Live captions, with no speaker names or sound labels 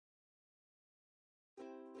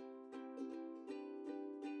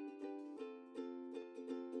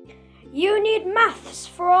You need maths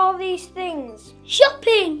for all these things.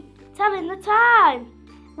 Shopping. Telling the time.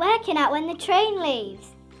 Working out when the train leaves.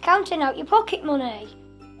 Counting out your pocket money.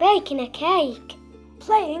 Baking a cake.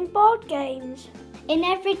 Playing board games. In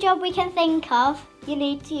every job we can think of, you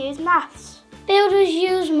need to use maths. Builders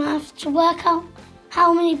use maths to work out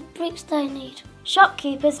how many bricks they need.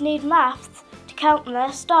 Shopkeepers need maths to count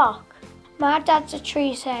their stock. My dad's a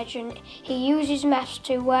tree surgeon. He uses maths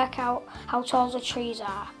to work out how tall the trees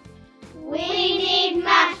are. We need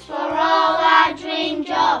maths for all our dream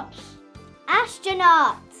jobs.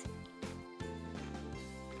 Astronaut.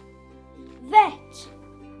 Vet.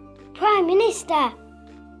 Prime Minister.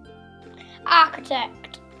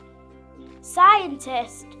 Architect.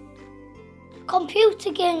 Scientist.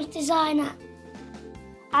 Computer games designer.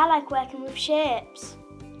 I like working with shapes.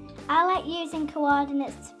 I like using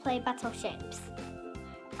coordinates to play battleships.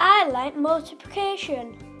 I like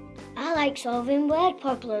multiplication. I like solving word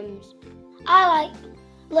problems. I like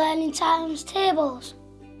learning times tables.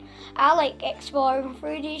 I like exploring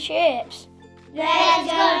 3D shapes. There's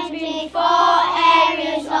going to be 4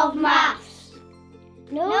 areas of maths.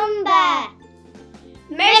 Number.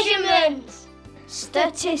 Measurements.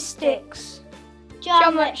 Statistics.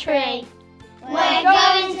 Geometry. We're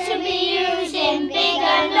going to be using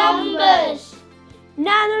bigger numbers.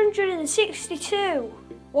 962.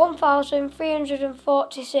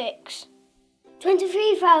 1346.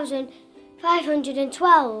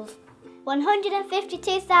 23,512.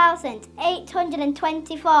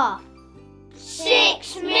 152,824.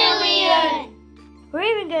 6 million. We're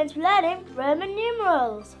even going to be learning Roman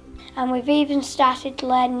numerals. And we've even started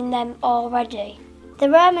learning them already. The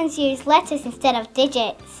Romans used letters instead of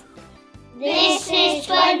digits. This is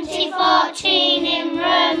 2014 in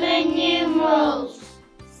Roman numerals.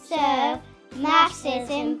 So, maths is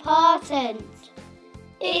important.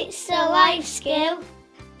 It's a life skill.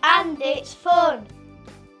 And it's fun.